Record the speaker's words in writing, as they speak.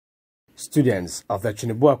Students of the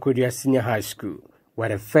Chinubu Senior High School were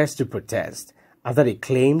the first to protest after they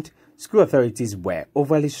claimed school authorities were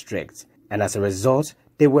overly strict, and as a result,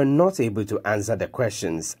 they were not able to answer the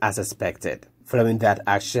questions as expected. Following that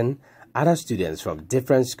action, other students from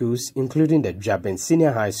different schools, including the Drastic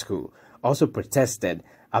Senior High School, also protested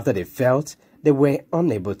after they felt they were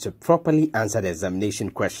unable to properly answer the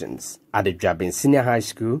examination questions. At the Drastic Senior High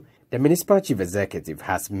School, the Municipal Chief Executive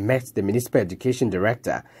has met the Municipal Education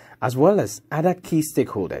Director as well as other key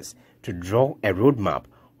stakeholders to draw a roadmap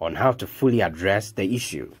on how to fully address the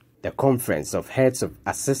issue. The Conference of Heads of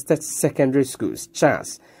Assisted Secondary Schools,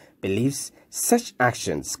 CHASS, believes such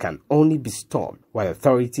actions can only be stopped while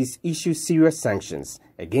authorities issue serious sanctions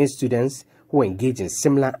against students who engage in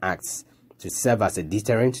similar acts to serve as a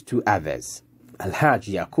deterrent to others.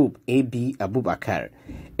 Alhaji Yakub A.B. Abubakar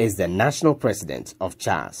is the national president of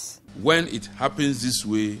CHASS. When it happens this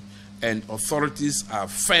way and authorities are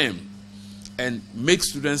firm and make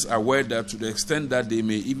students aware that to the extent that they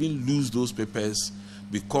may even lose those papers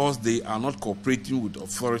because they are not cooperating with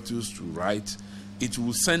authorities to write, it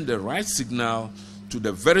will send the right signal to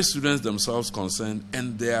the very students themselves concerned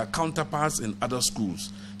and their counterparts in other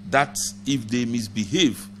schools that if they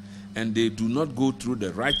misbehave and they do not go through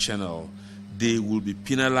the right channel, they will be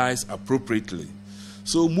penalized appropriately.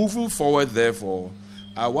 So moving forward, therefore,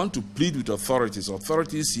 I want to plead with authorities.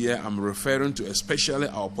 Authorities here, I'm referring to especially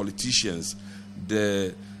our politicians,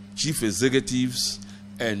 the chief executives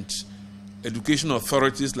and education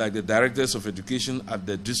authorities like the directors of education at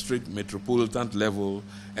the district metropolitan level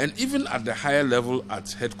and even at the higher level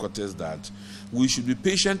at headquarters, that we should be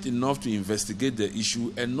patient enough to investigate the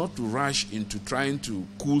issue and not to rush into trying to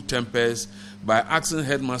cool tempers by asking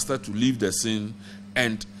headmaster to leave the scene,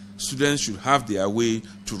 and students should have their way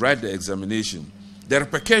to write the examination. The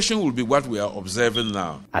repercussion will be what we are observing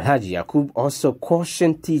now. Alhaji Yakub also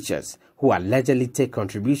cautioned teachers who allegedly take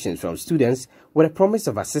contributions from students with a promise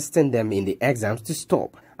of assisting them in the exams to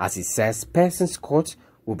stop, as he says persons caught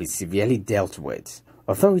will be severely dealt with.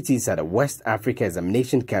 Authorities at the West Africa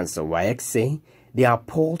Examination Council WASSCE say they are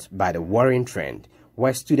appalled by the worrying trend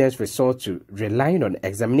where students resort to relying on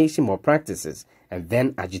examination malpractices and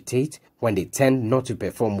then agitate when they tend not to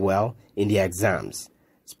perform well in their exams.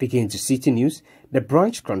 Speaking to Citi News, the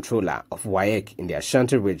branch controller of WASSCE in the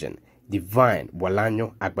Ashanti region, Divine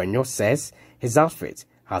Walanyo Agbanyo, says his outfit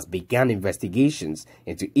has begun investigations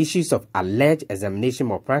into issues of alleged examination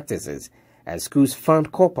malpractices and schools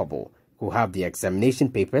found culpable who have the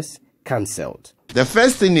examination papers cancelled. The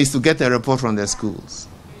first thing is to get a report from the schools.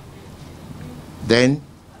 Then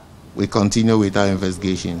we continue with our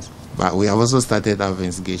investigations. But we have also started our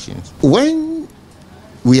investigations. When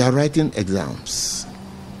we are writing exams,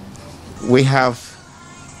 we have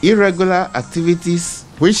irregular activities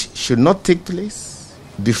which should not take place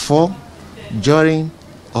before, during,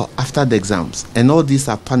 or after the exams. And all these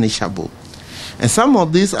are punishable. And some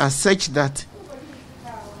of these are such that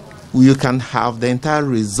you can have the entire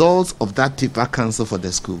results of that paper cancelled for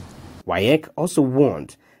the school. WASSCE also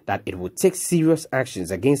warned that it would take serious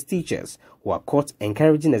actions against teachers who are caught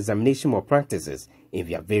encouraging examination malpractices in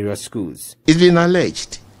their various schools. It's been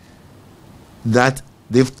alleged that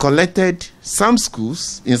they've collected some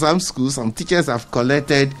teachers have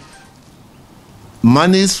collected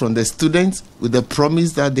monies from the students with the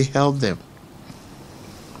promise that they help them.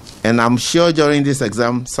 And I'm sure during this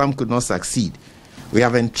exam, some could not succeed. We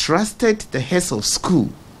have entrusted the heads of school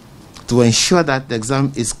to ensure that the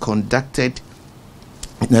exam is conducted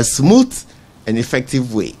in a smooth and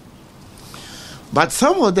effective way. But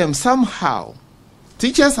some of them, somehow,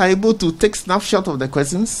 teachers are able to take snapshot of the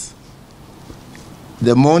questions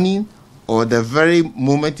the morning or the very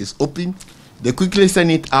moment it's open. They quickly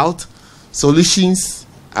send it out, solutions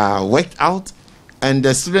are worked out, and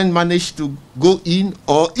the student managed to go in,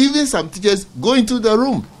 or even some teachers go into the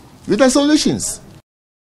room with the solutions.